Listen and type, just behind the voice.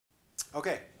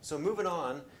Okay, so moving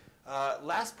on,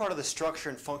 last part of the structure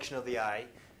and function of the eye,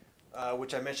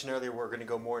 which I mentioned earlier, we're going to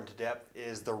go more into depth,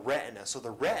 is the retina. So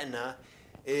the retina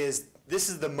this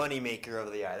is the money maker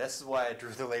of the eye. This is why I drew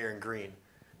the layer in green.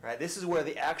 Right? This is where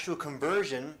the actual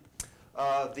conversion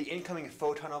of the incoming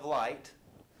photon of light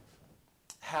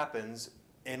happens,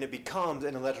 and it becomes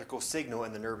an electrical signal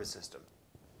in the nervous system.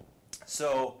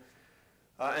 So,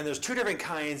 and there's two different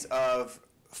kinds of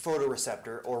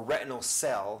photoreceptor or retinal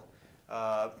cell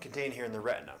contained here in the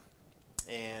retina.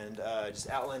 And just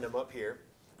outline them up here.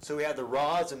 So we have the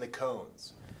rods and the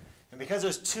cones. And because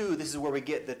there's two, this is where we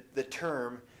get the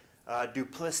term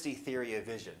duplicity theory of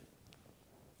vision.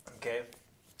 Okay?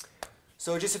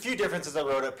 So just a few differences I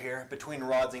wrote up here between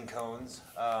rods and cones.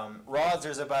 Rods,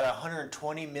 there's about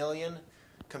 120 million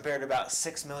compared to about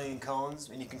 6 million cones.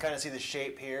 And you can kind of see the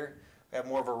shape here. We have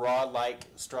more of a rod-like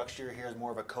structure. Here's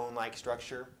more of a cone-like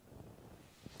structure.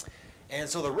 And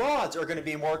so the rods are going to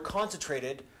be more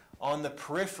concentrated on the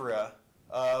periphery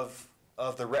of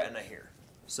the retina here.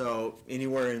 So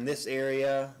anywhere in this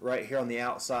area, right here on the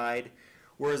outside,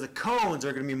 whereas the cones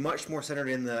are going to be much more centered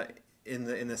in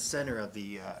the center of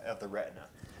the retina.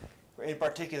 In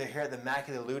particular, here at the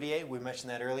Macula Lutea, we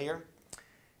mentioned that earlier,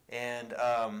 and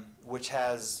which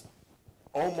has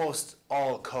almost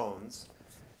all cones.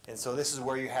 And so this is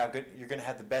where you're going to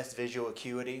have the best visual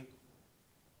acuity.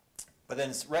 But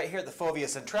then right here at the fovea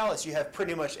centralis, you have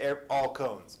pretty much all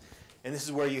cones. And this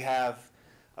is where you have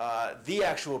the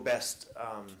actual best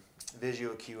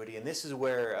visual acuity. And this is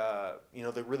where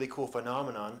the really cool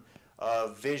phenomenon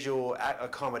of visual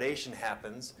accommodation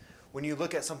happens when you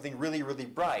look at something really, really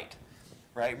bright.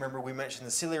 Right? Remember we mentioned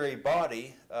the ciliary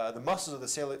body, the muscles of the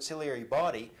ciliary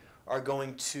body are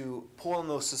going to pull on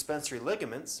those suspensory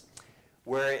ligaments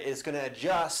where it's going to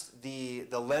adjust the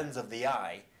lens of the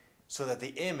eye so that the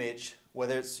image,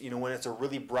 whether it's when it's a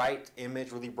really bright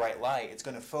image, really bright light, it's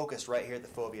going to focus right here at the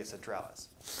fovea centralis.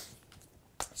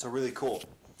 So really cool.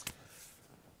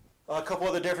 A couple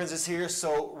other differences here.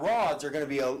 So rods are going to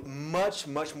be much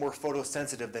more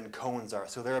photosensitive than cones are.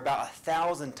 So they're about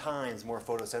 1,000 times more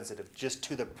photosensitive just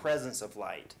to the presence of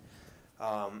light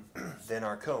than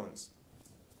our cones.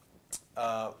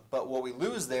 But what we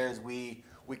lose there is we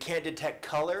can't detect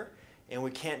color and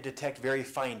we can't detect very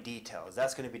fine details.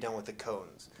 That's going to be done with the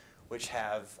cones, which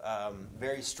have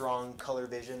very strong color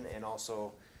vision, and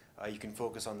also you can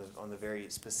focus on the very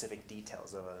specific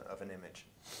details of an image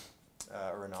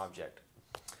or an object.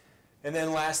 And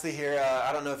then lastly here,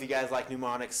 I don't know if you guys like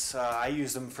mnemonics. I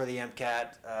use them for the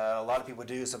MCAT. A lot of people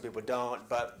do, some people don't.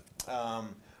 But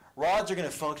rods are going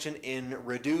to function in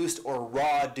reduced or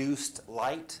raw-duced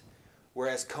light,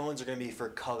 whereas cones are going to be for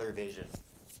color vision.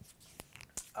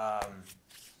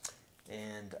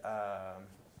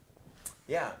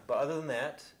 Yeah, but other than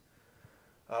that,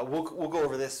 we'll go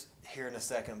over this here in a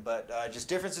second. But just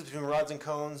differences between rods and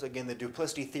cones. Again, the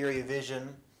duplicity theory of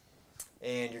vision.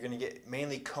 And you're going to get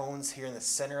mainly cones here in the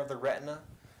center of the retina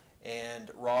and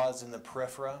rods in the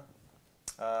periphery.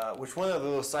 Which one other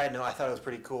little side note I thought was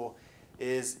pretty cool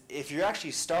is if you're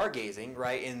actually stargazing,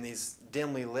 right, in these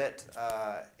dimly lit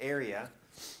area,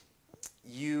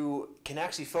 you can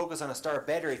actually focus on a star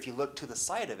better if you look to the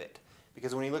side of it.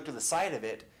 Because when you look to the side of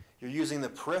it, you're using the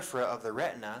periphery of the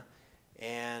retina,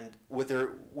 and with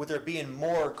there being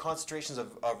more concentrations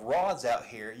of rods out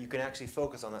here, you can actually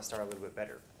focus on that star a little bit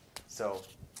better. So,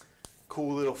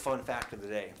 cool little fun fact of the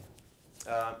day.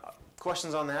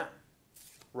 Questions on that?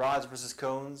 Rods versus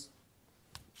cones?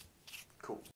 Cool.